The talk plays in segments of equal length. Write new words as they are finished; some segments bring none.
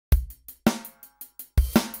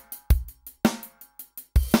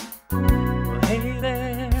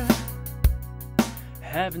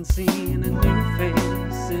Haven't seen a new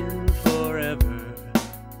face in forever.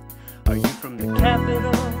 Are you from the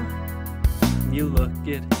capital? You look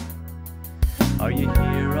it. Are you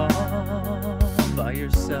here all by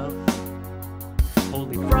yourself?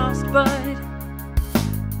 Holy frostbite,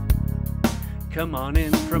 come on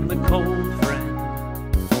in from the cold, friend.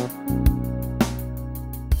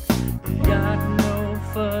 Got no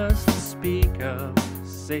fuss to speak of,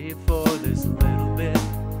 save for this little bit.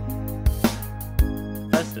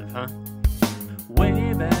 Festive, huh?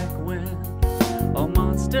 Way back when all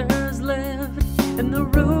monsters lived in the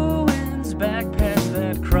ruins back past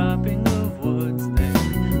that cropping of woods there.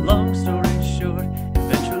 Long story short,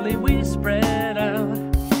 eventually we spread out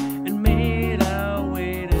and made our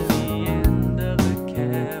way to the end of the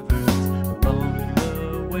caverns. Along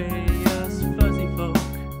the way, us fuzzy folk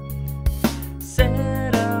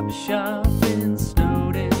set up shop in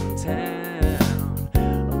Snowden town. A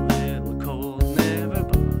little cold never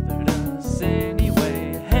bothered us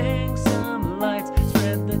anyway. Hang some lights,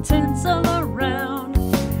 spread the tinsel around,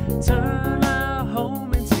 turn our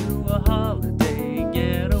home into a holiday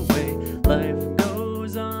getaway. Life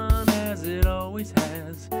goes on as it always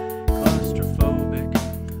has, claustrophobic,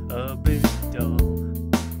 a bit dull,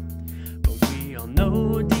 but we all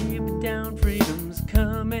know deep down freedom's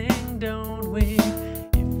coming, don't we?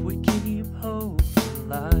 If we keep hope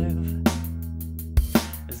alive.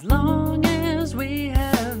 As long as we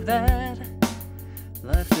have that,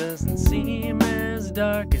 life doesn't seem as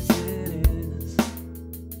dark as it is.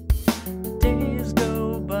 The days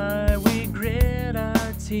go by, we grit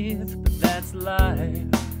our teeth, but that's life,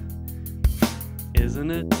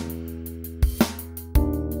 isn't it?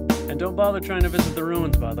 And don't bother trying to visit the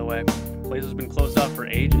ruins, by the way. The place has been closed off for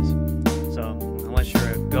ages. So, unless you're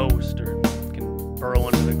a ghost or can burrow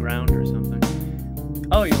under the ground or something.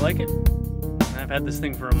 Oh, you like it? I've had this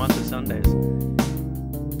thing for a month of Sundays.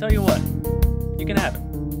 Tell you what, you can have it.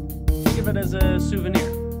 Think of it as a souvenir.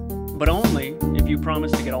 But only if you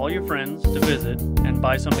promise to get all your friends to visit and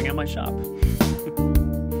buy something at my shop.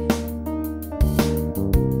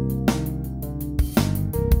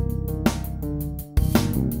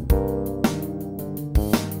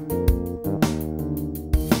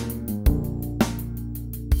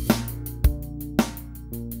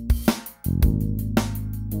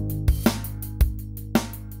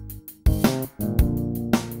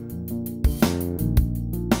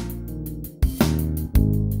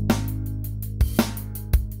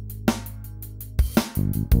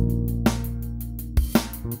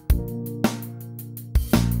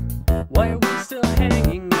 Why are we still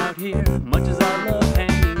hanging out here? Much as I love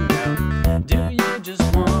hanging out, do you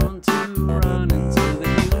just want to run into the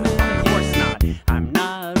human? Of course not. I'm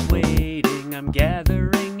not waiting, I'm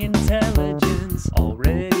gathering intelligence.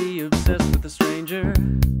 Already obsessed with a stranger.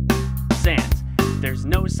 Sans, there's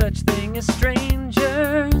no such thing as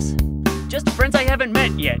strangers, just friends I haven't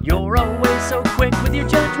met yet. You're always so quick with your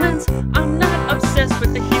judgments. I'm not obsessed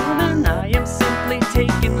with the human, I am simply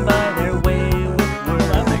taken by their way with words.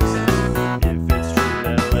 That makes sense. If it's true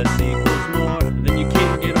that less equals more, then you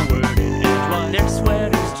can't get a word in edgewise. Their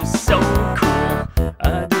sweater's just so cool.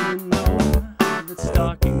 I didn't know that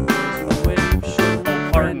stalking was a way of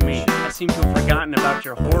showing. Pardon me, I seem to have forgotten about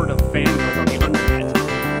your horde of fangirls on the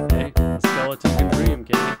internet. Hey, the skeleton can dream,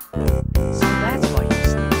 can you? So that's why you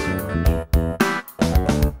sleep so much.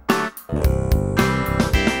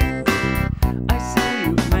 I see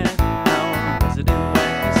you've met our resident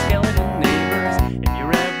wacky skeleton neighbors. If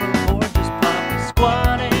you're ever bored, just pop a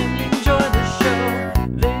squat and enjoy the show.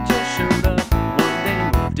 They just showed up one day,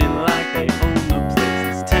 moved in like they own the place.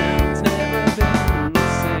 This town's never been the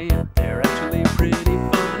same. They're actually pretty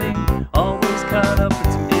funny, always caught up in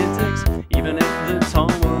some antics, even if the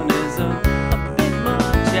tall one is a bit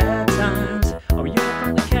much at times. Oh, you're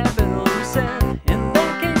from the capital, you said. In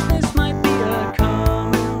that case, this might be a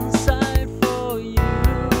common sight for you,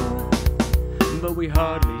 but we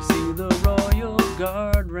hardly see the royal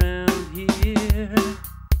guard round here.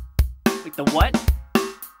 Like the what?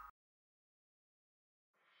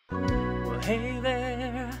 Well, hey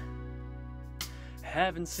there.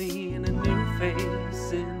 Haven't seen a new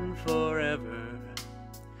face in forever.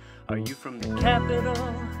 Are you from the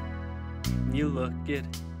capital? You look it.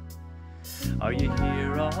 Are you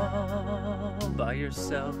here all by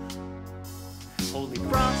yourself? Holy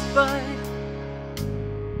frostbite,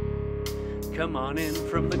 come on in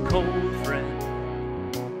from the cold, friend.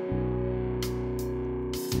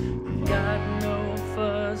 Got no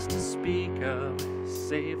fuss to speak of,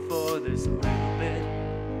 save for this little bit.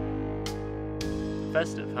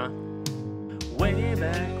 Festive, huh? Way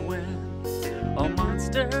back when all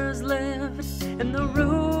monsters lived in the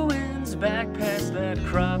ruins back past that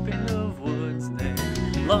cropping of woods there.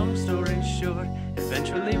 Long story short,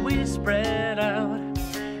 eventually we spread out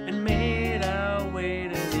and made our way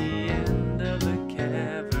to the end of the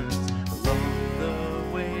caverns. Along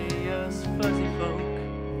the way, us fuzzy folk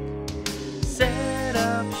set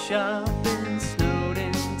up shop in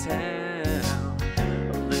Snowden town.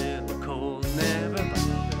 A little cold never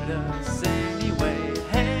bothered us anyway.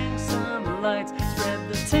 Hang some lights, spread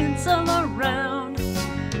the tents all around.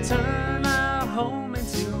 Turn our home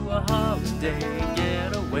into a holiday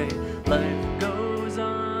getaway. Life goes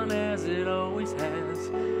on as it always has.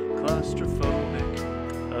 Claustrophobic,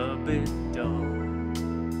 a bit dull.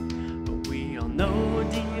 But we all know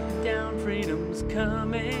deep down freedom's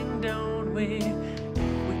coming, don't we? If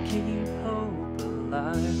we keep hope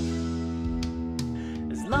alive.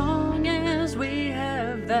 As long as we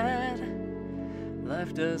have that,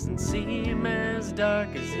 life doesn't seem as dark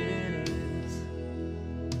as it is.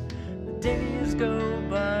 The days go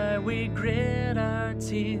by, we grit our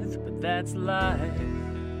teeth, but that's life,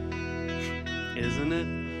 isn't it?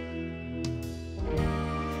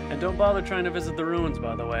 And don't bother trying to visit the ruins,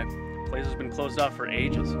 by the way. The place has been closed off for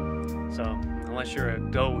ages. So, unless you're a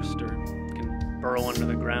ghost or can burrow under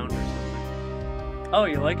the ground or something. Oh,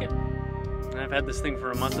 you like it? I've had this thing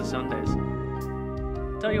for a month of Sundays.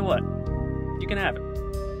 Tell you what, you can have it.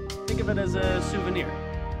 Think of it as a souvenir.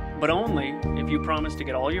 But only if you promise to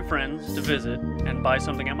get all your friends to visit and buy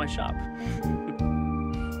something at my shop.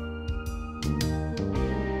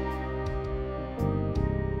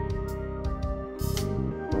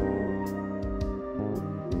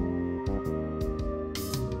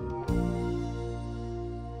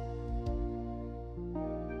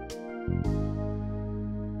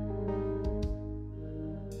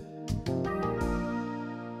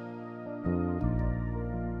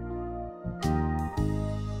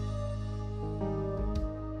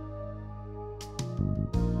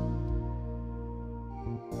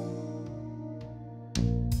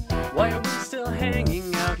 Why are we still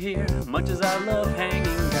hanging out here? Much as I love hanging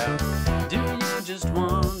out, do you just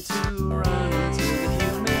want to run into the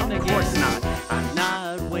human again? Of course not. I'm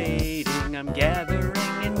not waiting, I'm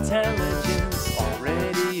gathering intelligence.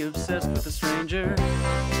 Already obsessed with a stranger.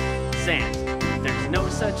 Sans, there's no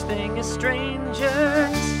such thing as strangers.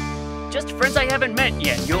 Just friends I haven't met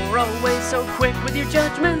yet. You're always so quick with your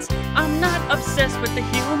judgments. I'm not obsessed with the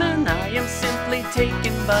human. I am simply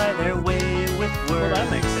taken by their way with words. Well, that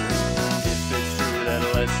makes sense. If it's true that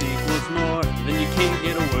less equals more, then you can't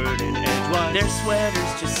get a word in edgewise. Their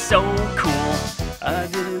sweater's just so cool. I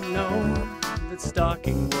didn't know that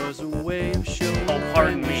stalking was a way of showing. Oh,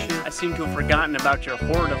 pardon me. I seem to have forgotten about your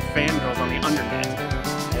horde of fangirls on the undernet.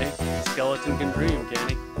 Hey, skeleton can dream, can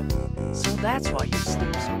he? So that's why you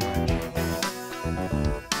sleep so much.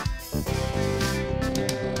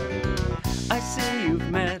 I see you've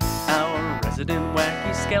met our resident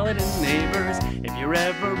wacky skeleton neighbors. If you're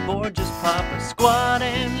ever bored, just pop a squat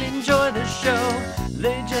and enjoy the show.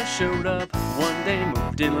 They just showed up one day,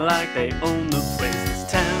 moved in like they own the place.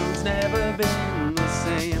 This town's never been the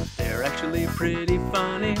same. They're actually pretty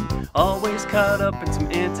funny, always caught up in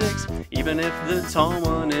some antics, even if the tall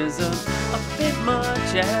one is a bit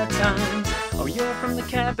much at times. Oh, you're from the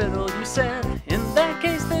capital, you said. In that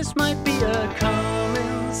case, this might be a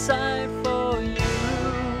common sight for you.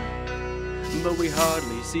 But we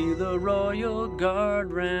hardly see the royal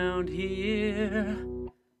guard round here.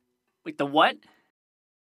 Wait, the what?